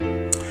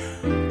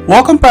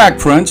Welcome back,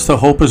 friends, to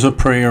Hope is a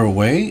Prayer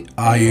Away.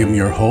 I am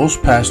your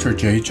host, Pastor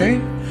JJ,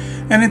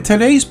 and in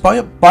today's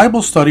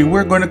Bible study,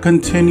 we're going to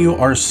continue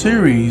our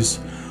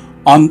series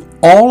on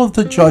all of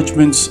the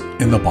judgments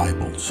in the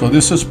Bible. So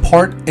this is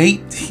part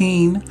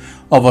 18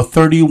 of a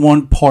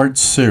 31-part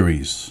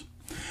series.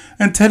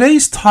 And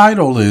today's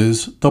title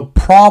is The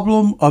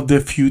Problem of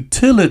the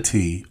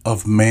Futility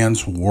of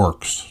Man's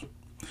Works.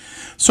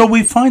 So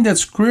we find that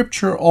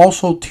Scripture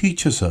also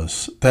teaches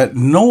us that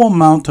no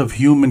amount of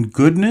human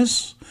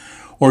goodness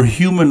or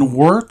human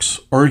works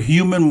or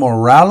human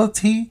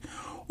morality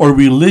or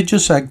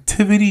religious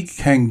activity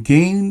can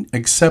gain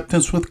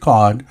acceptance with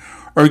God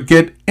or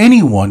get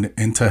anyone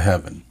into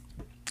heaven.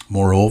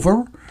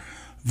 Moreover,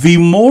 the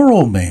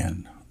moral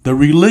man, the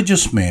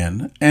religious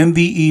man, and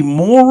the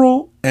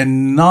immoral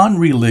and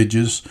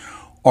non-religious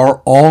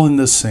are all in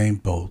the same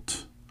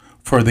boat,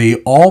 for they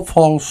all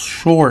fall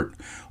short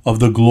of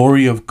the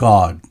glory of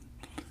God,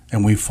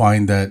 and we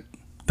find that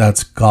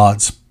that's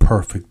God's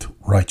perfect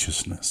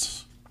righteousness.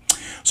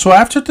 So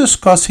after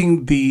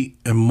discussing the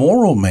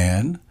immoral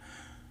man,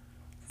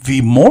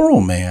 the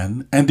moral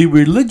man, and the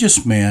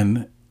religious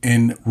man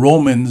in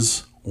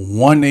Romans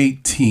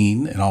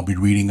 1:18, and I'll be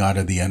reading out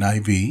of the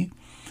NIV,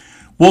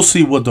 we'll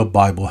see what the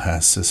Bible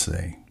has to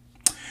say.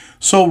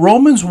 So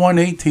Romans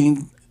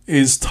 1:18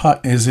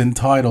 is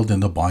entitled in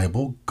the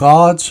Bible,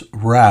 God's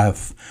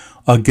Wrath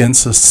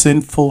Against a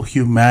Sinful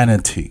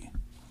Humanity.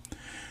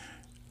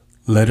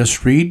 Let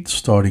us read,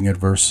 starting at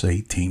verse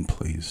 18,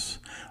 please.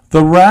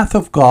 The wrath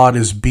of God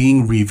is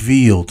being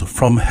revealed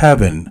from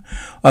heaven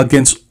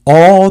against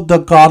all the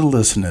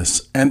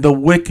godlessness and the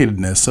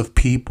wickedness of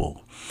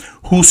people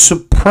who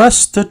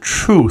suppress the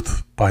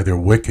truth by their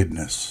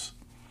wickedness.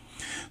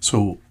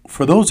 So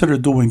for those that are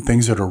doing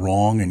things that are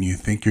wrong and you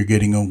think you're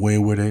getting away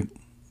with it,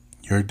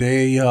 your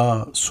day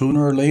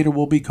sooner or later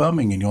will be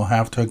coming and you'll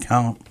have to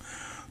account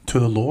to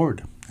the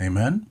Lord.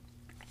 Amen.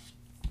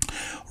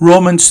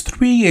 Romans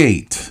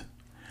 3:8.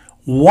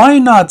 Why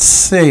not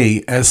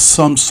say, as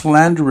some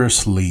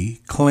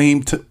slanderously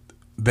claim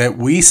that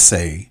we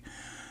say,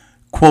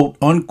 quote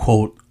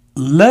unquote,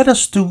 let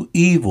us do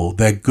evil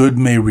that good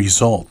may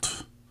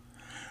result.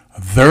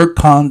 Their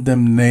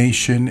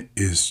condemnation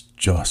is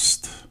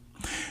just.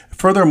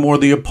 Furthermore,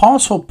 the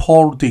Apostle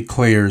Paul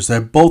declares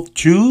that both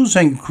Jews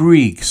and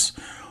Greeks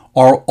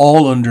are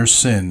all under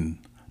sin,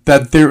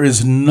 that there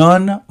is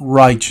none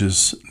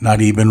righteous,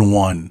 not even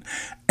one,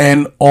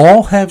 and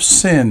all have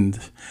sinned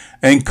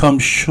and come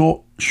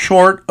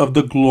short of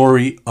the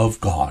glory of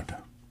God.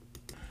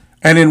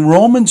 And in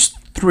Romans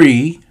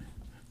 3,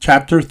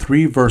 chapter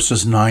 3,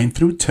 verses 9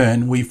 through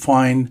 10, we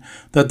find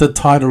that the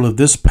title of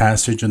this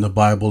passage in the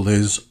Bible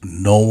is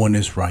No One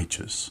is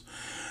Righteous.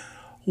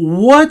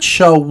 What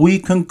shall we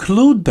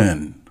conclude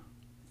then?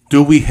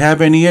 Do we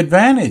have any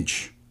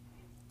advantage?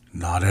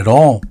 Not at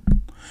all.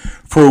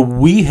 For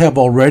we have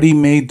already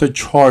made the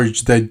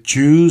charge that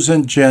Jews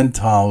and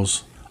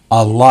Gentiles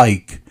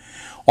alike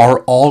are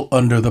all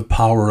under the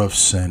power of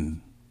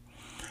sin.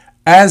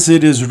 As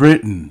it is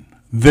written,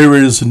 there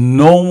is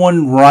no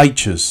one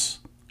righteous,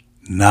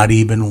 not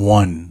even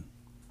one.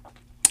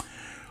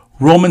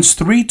 Romans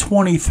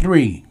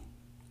 3:23,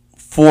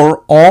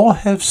 for all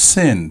have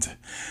sinned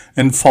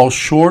and fall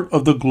short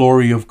of the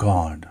glory of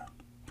God.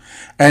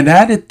 And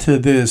added to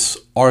this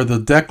are the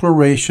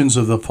declarations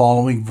of the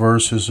following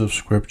verses of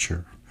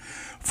Scripture.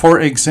 For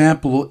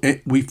example,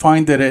 we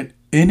find that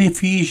in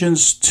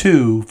Ephesians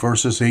 2,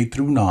 verses 8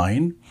 through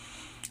 9,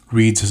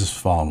 reads as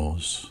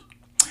follows.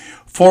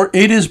 For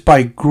it is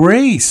by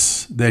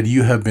grace that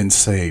you have been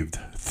saved,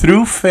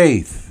 through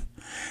faith,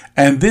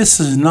 and this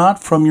is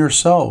not from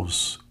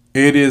yourselves.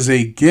 It is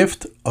a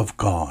gift of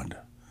God.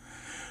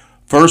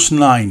 Verse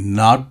 9,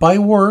 not by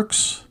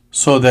works,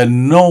 so that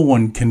no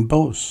one can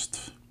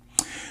boast.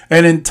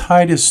 And in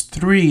Titus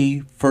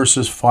 3,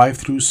 verses 5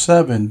 through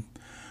 7,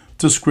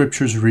 the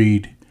scriptures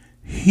read,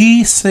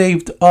 He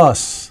saved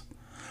us,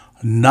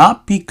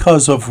 not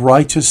because of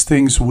righteous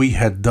things we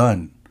had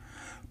done,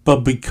 but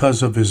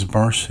because of His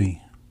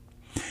mercy.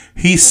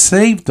 He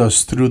saved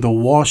us through the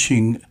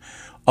washing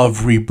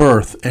of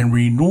rebirth and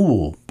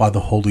renewal by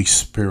the Holy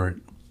Spirit,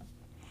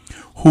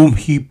 whom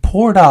He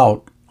poured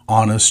out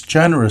on us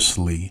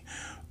generously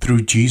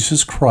through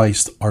Jesus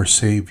Christ our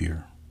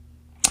Savior,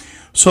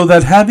 so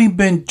that having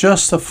been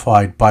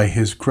justified by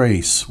His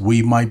grace,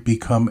 we might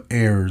become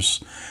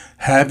heirs,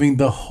 having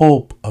the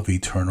hope of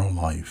eternal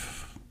life.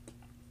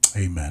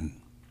 Amen.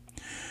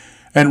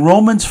 And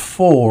Romans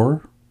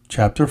 4,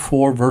 chapter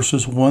 4,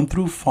 verses 1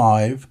 through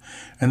 5,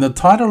 and the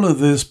title of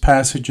this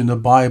passage in the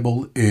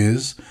Bible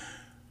is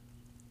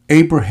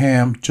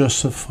Abraham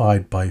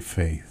Justified by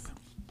Faith.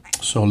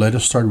 So let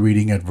us start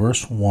reading at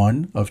verse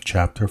 1 of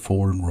chapter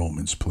 4 in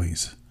Romans,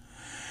 please.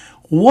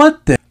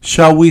 What then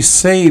shall we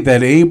say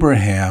that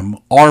Abraham,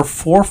 our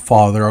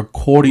forefather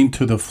according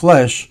to the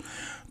flesh,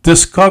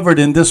 discovered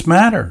in this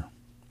matter?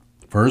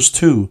 Verse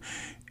 2,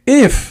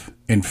 if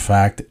in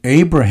fact,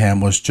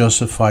 Abraham was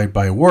justified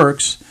by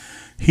works,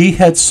 he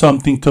had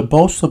something to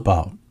boast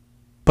about,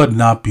 but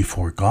not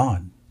before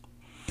God.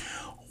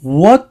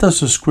 What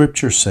does the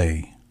scripture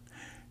say?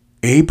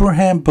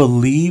 Abraham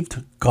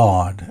believed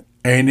God,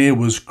 and it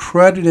was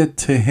credited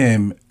to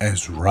him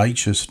as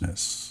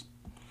righteousness.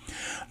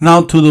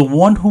 Now, to the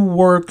one who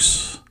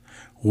works,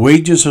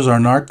 wages are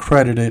not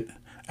credited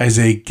as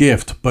a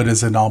gift, but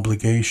as an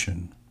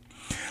obligation.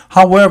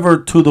 However,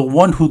 to the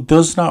one who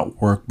does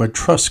not work, but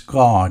trusts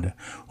God,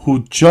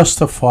 who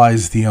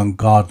justifies the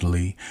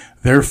ungodly,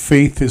 their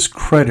faith is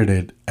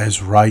credited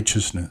as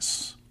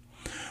righteousness.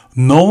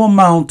 No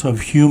amount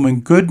of human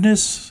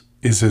goodness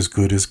is as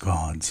good as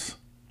God's,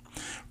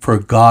 for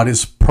God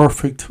is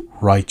perfect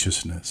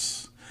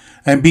righteousness.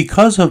 And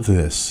because of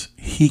this,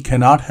 he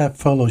cannot have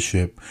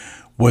fellowship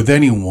with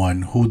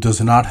anyone who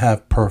does not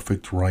have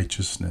perfect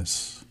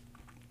righteousness.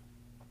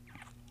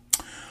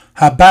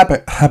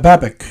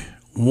 Habakkuk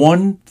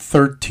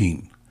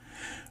 1:13.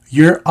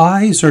 Your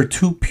eyes are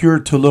too pure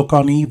to look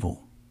on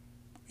evil.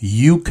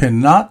 You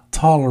cannot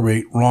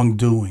tolerate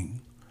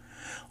wrongdoing.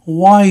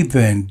 Why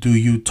then do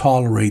you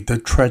tolerate the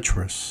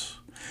treacherous?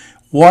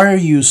 Why are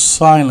you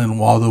silent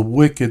while the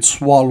wicked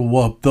swallow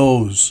up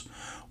those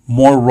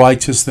more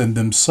righteous than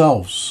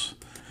themselves?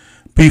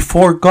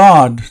 Before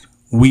God,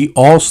 we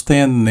all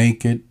stand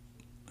naked,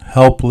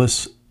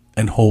 helpless,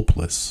 and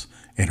hopeless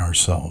in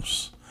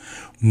ourselves.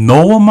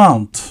 No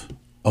amount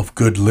of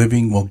good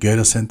living will get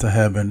us into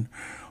heaven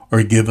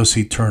or give us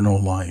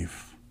eternal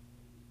life.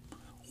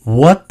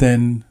 What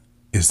then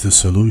is the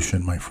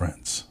solution, my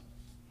friends?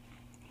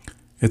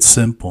 It's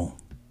simple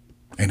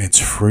and it's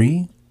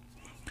free.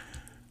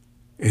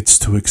 It's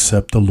to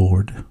accept the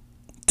Lord,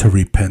 to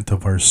repent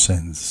of our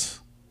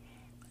sins,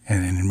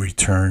 and in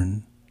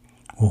return,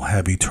 we'll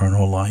have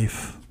eternal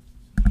life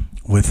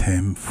with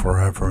Him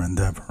forever and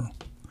ever.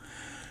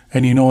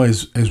 And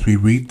as we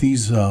read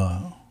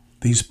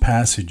these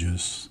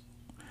passages,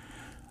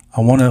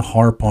 I want to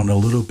harp on a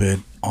little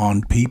bit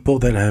on people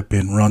that have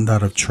been run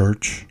out of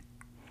church,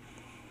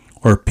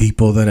 or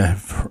people that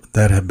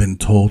have been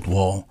told,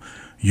 well,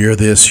 you're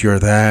this, you're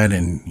that,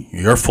 and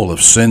you're full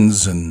of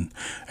sins, and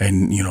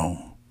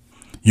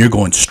you're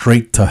going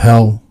straight to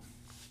hell.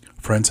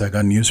 Friends, I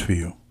got news for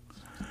you.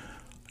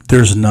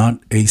 There's not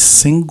a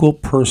single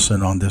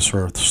person on this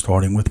earth,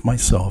 starting with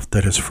myself,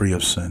 that is free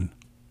of sin.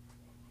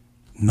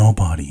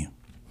 Nobody.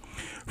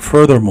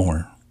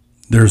 Furthermore,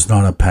 there's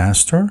not a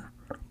pastor,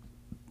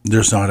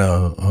 there's not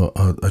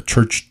a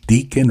church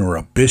deacon or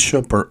a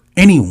bishop or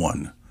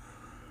anyone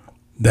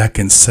that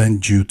can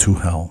send you to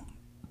hell.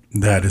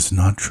 That is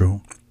not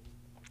true.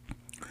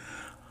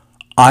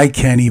 I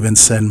can't even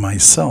send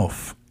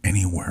myself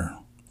anywhere,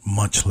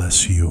 much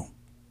less you.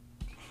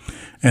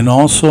 And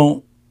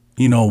also,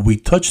 we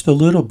touched a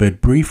little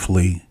bit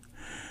briefly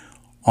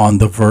on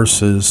the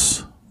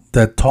verses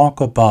that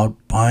talk about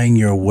buying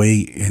your way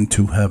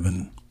into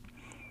heaven.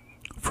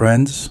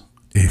 Friends,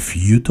 if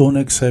you don't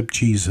accept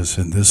Jesus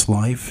in this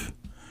life,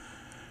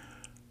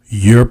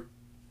 your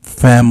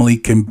family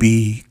can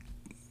be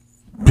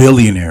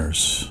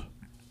billionaires.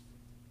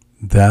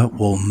 That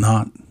will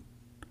not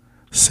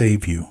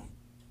save you.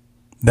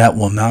 That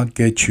will not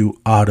get you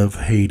out of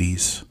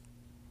Hades.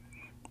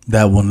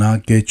 That will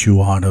not get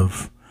you out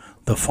of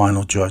the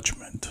final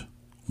judgment,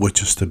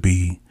 which is to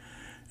be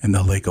in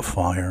the lake of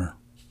fire.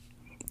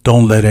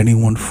 Don't let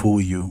anyone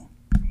fool you.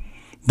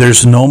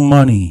 There's no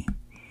money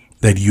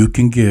that you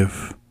can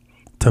give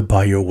to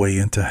buy your way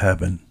into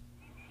heaven.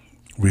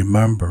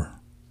 Remember,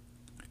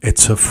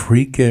 it's a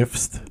free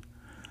gift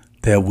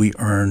that we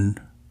earn,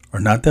 or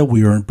not that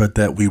we earn, but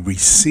that we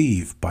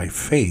receive by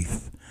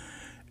faith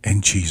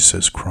in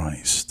Jesus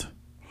Christ.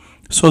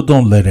 So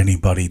don't let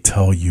anybody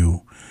tell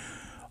you,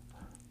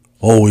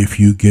 oh, if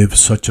you give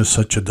such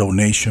a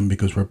donation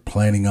because we're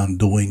planning on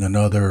doing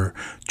another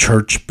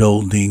church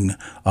building,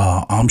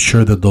 I'm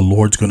sure that the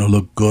Lord's going to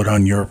look good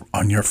on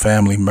your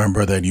family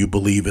member that you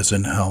believe is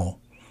in hell.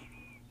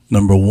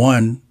 Number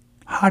one,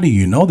 how do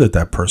you know that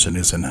that person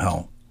is in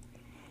hell?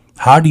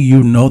 How do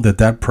you know that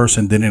that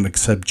person didn't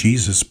accept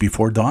Jesus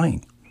before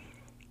dying?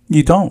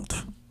 You don't.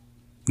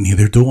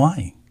 Neither do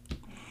I.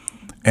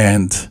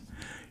 And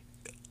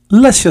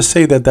let's just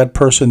say that that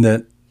person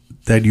that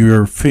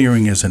you're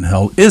fearing is in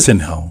hell.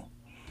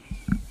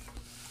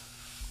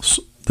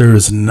 So there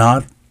is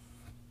not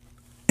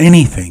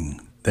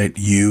anything that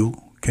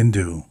you can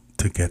do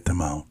to get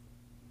them out.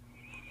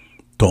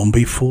 Don't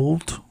be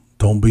fooled.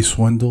 Don't be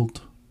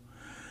swindled.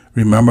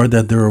 Remember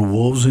that there are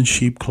wolves in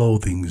sheep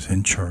clothing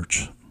in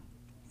church.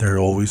 There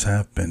always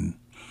have been.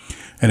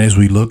 And as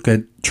we look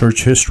at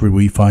church history,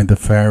 we find the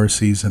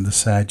Pharisees and the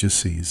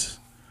Sadducees.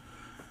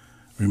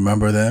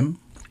 Remember them?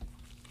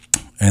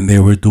 And they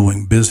were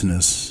doing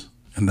business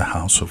in the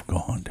house of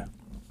God.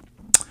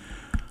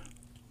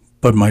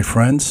 But my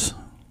friends,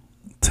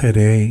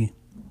 today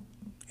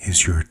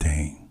is your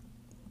day.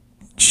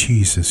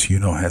 Jesus,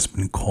 has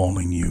been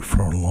calling you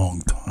for a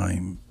long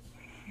time.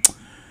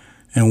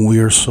 And we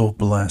are so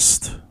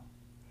blessed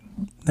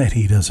that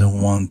He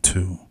doesn't want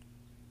to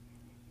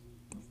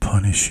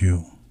punish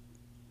you.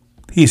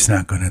 He's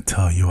not going to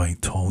tell you, I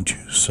told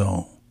you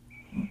so.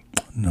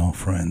 No,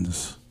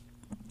 friends.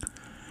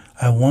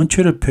 I want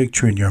you to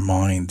picture in your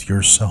mind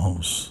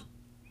yourselves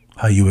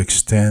how you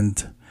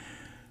extend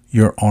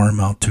your arm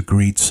out to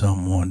greet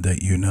someone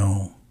that you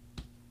know.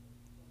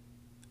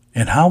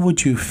 And how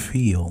would you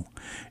feel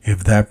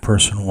if that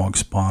person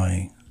walks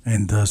by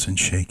and doesn't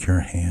shake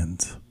your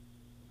hand?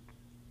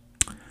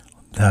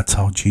 That's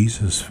how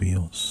Jesus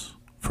feels,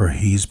 for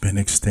he's been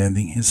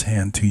extending his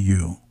hand to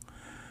you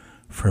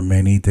for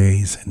many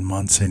days and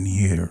months and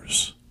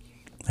years,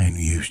 and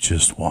you've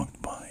just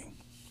walked by.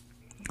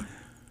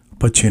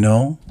 But you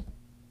know,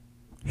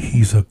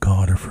 he's a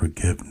God of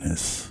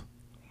forgiveness,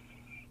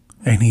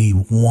 and he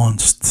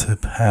wants to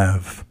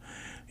have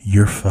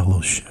your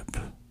fellowship.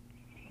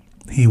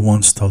 He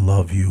wants to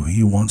love you.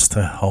 He wants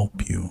to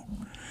help you.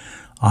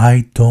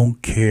 I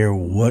don't care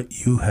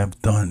what you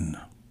have done.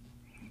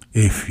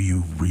 If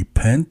you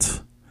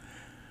repent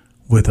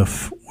with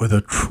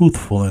a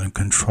truthful and a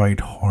contrite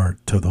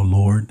heart to the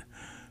Lord,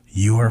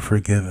 you are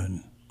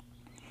forgiven.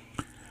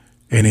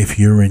 And if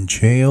you're in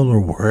jail or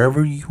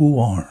wherever you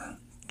are,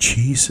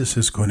 Jesus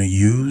is going to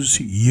use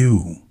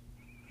you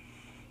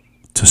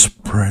to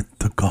spread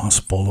the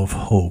gospel of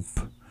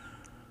hope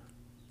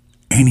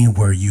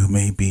anywhere you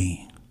may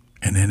be,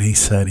 in any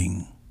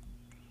setting.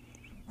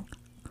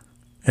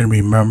 And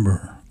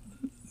remember,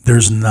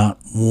 there's not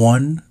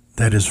one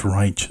that is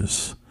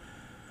righteous.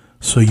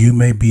 So you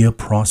may be a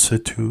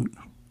prostitute,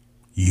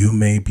 you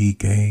may be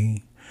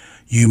gay,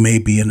 you may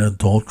be an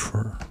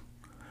adulterer,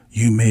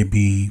 you may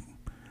be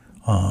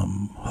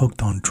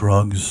hooked on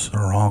drugs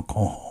or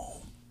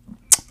alcohol.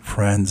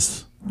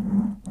 Friends,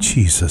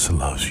 Jesus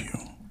loves you.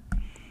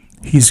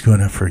 He's going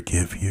to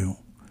forgive you.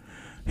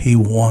 He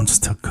wants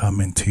to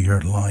come into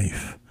your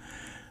life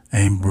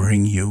and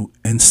bring you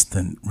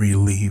instant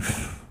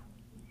relief,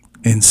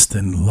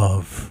 instant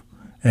love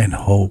and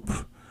hope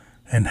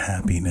and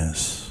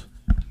happiness,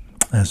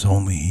 as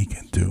only he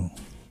can do.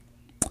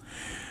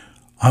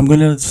 I'm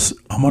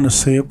gonna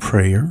say a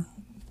prayer,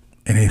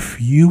 and if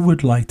you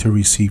would like to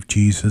receive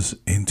Jesus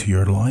into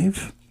your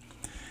life,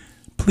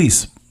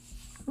 please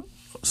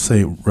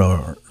say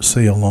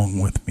along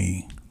with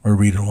me, or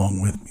read along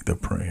with me the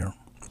prayer.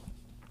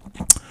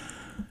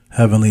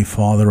 Heavenly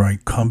Father, I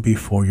come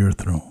before your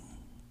throne.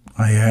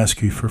 I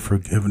ask you for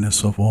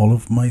forgiveness of all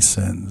of my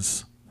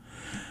sins.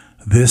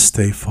 This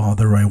day,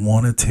 Father, I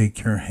want to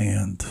take your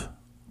hand.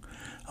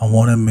 I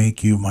want to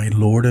make you my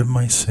Lord and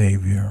my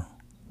Savior.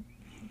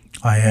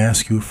 I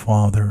ask you,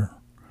 Father,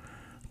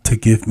 to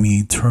give me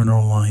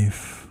eternal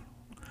life.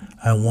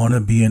 I want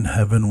to be in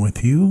heaven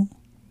with you,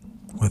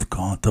 with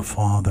God the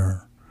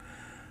Father,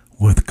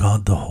 with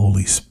God the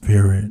Holy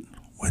Spirit,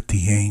 with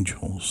the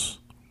angels.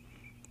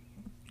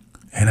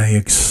 And I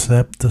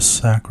accept the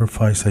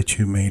sacrifice that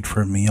you made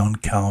for me on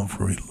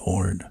Calvary,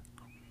 Lord.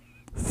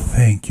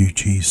 Thank you,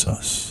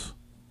 Jesus.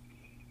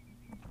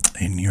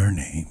 In your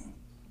name,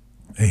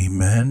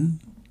 amen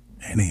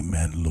and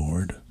amen,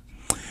 Lord.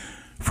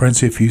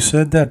 Friends, if you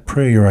said that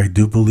prayer, I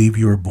do believe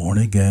you are born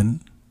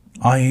again.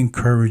 I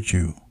encourage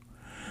you,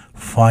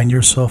 find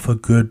yourself a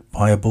good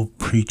Bible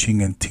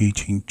preaching and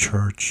teaching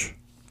church.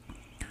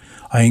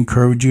 I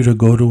encourage you to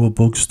go to a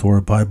bookstore,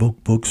 a Bible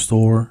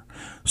bookstore,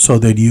 so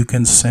that you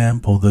can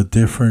sample the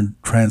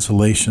different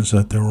translations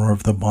that there are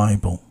of the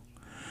Bible,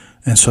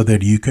 and so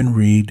that you can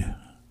read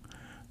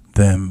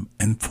them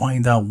and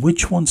find out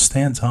which one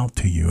stands out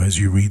to you as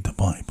you read the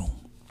Bible.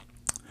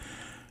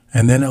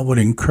 And then I would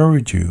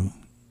encourage you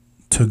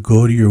to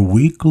go to your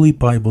weekly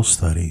Bible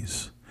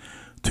studies,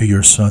 to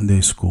your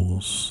Sunday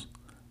schools,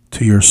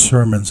 to your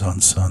sermons on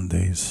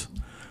Sundays.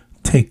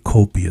 Take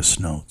copious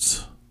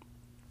notes.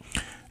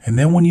 And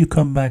then when you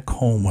come back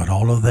home with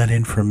all of that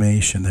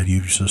information that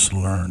you've just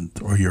learned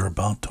or you're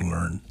about to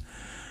learn,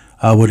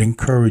 I would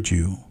encourage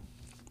you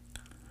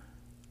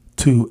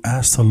to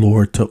ask the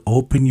Lord to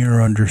open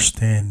your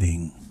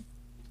understanding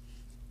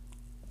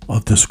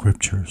of the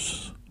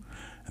scriptures.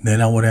 And then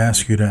I would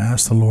ask you to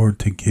ask the Lord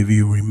to give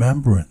you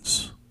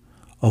remembrance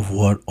of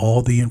what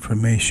all the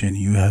information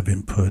you have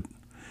input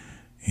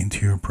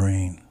into your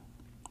brain.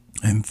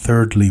 And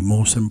thirdly,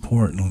 most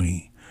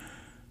importantly,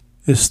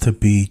 is to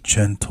be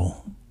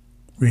gentle.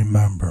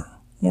 Remember,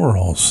 we're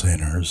all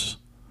sinners.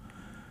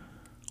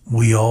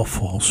 We all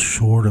fall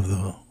short of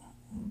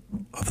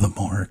the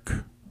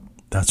mark.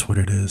 That's what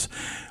it is.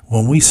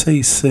 When we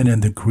say sin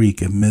in the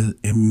Greek, it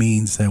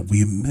means that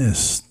we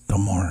miss the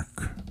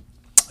mark.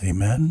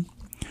 Amen?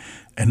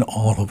 And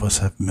all of us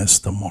have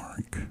missed the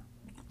mark.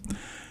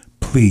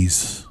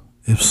 Please,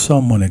 if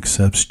someone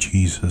accepts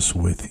Jesus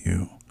with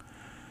you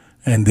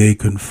and they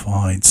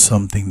confide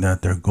something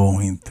that they're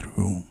going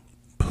through,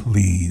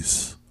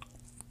 please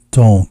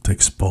don't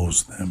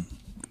expose them.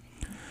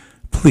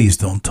 Please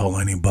don't tell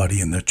anybody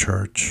in the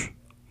church.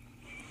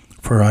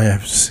 For I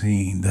have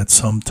seen that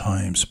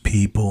sometimes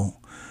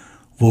people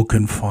will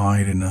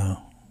confide in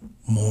a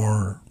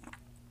more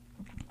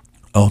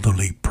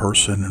elderly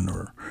person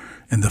or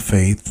in the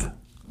faith,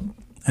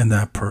 and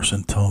that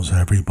person tells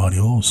everybody,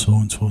 oh,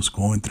 so-and-so is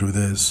going through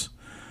this.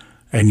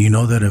 And you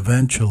know that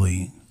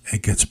eventually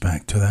it gets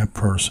back to that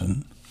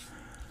person.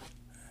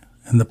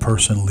 and the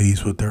person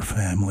leaves with their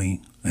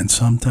family. And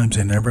sometimes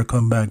they never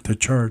come back to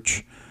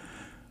church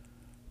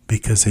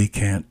because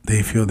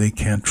they feel they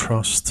can't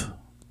trust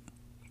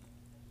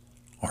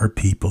our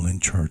people in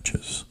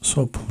churches.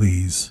 So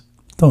please,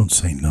 don't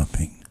say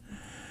nothing.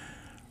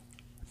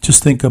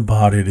 Just think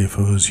about it if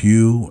it was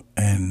you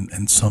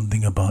and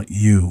something about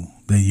you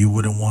that you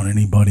wouldn't want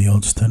anybody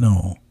else to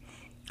know,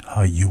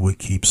 how you would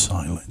keep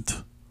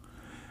silent.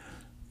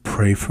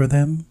 Pray for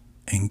them,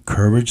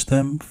 encourage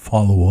them,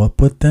 follow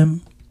up with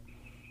them,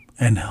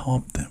 and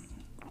help them.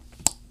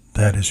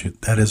 That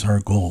is our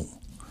goal.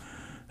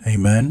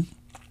 Amen.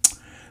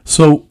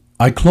 So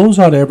I close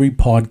out every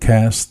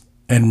podcast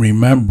in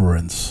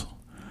remembrance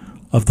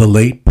of the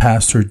late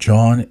Pastor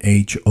John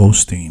H.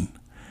 Osteen,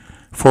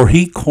 for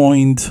he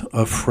coined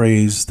a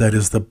phrase that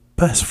is the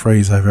best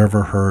phrase I've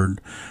ever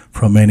heard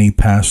from any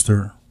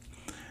pastor.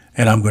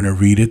 And I'm going to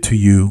read it to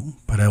you,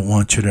 but I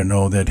want you to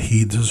know that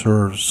he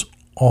deserves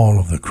all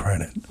of the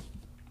credit.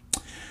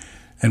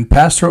 And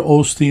Pastor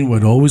Osteen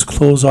would always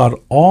close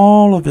out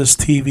all of his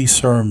TV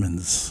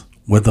sermons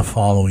with the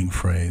following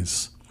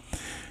phrase.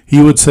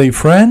 He would say,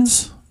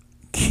 friends,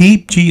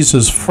 keep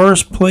Jesus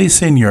first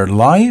place in your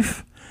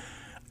life,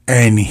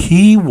 and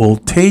he will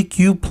take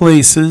you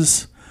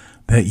places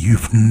that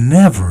you've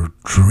never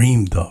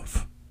dreamed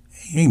of.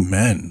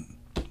 Amen.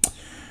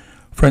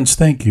 Friends,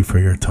 thank you for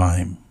your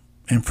time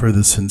and for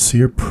the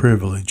sincere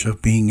privilege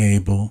of being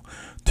able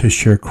to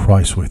share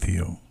Christ with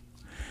you.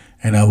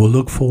 And I will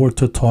look forward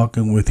to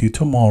talking with you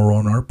tomorrow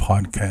on our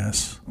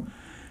podcast.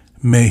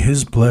 May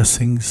his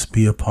blessings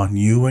be upon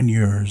you and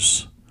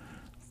yours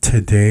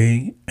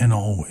today and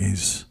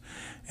always.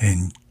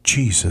 In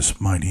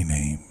Jesus' mighty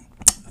name.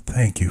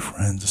 Thank you,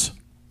 friends.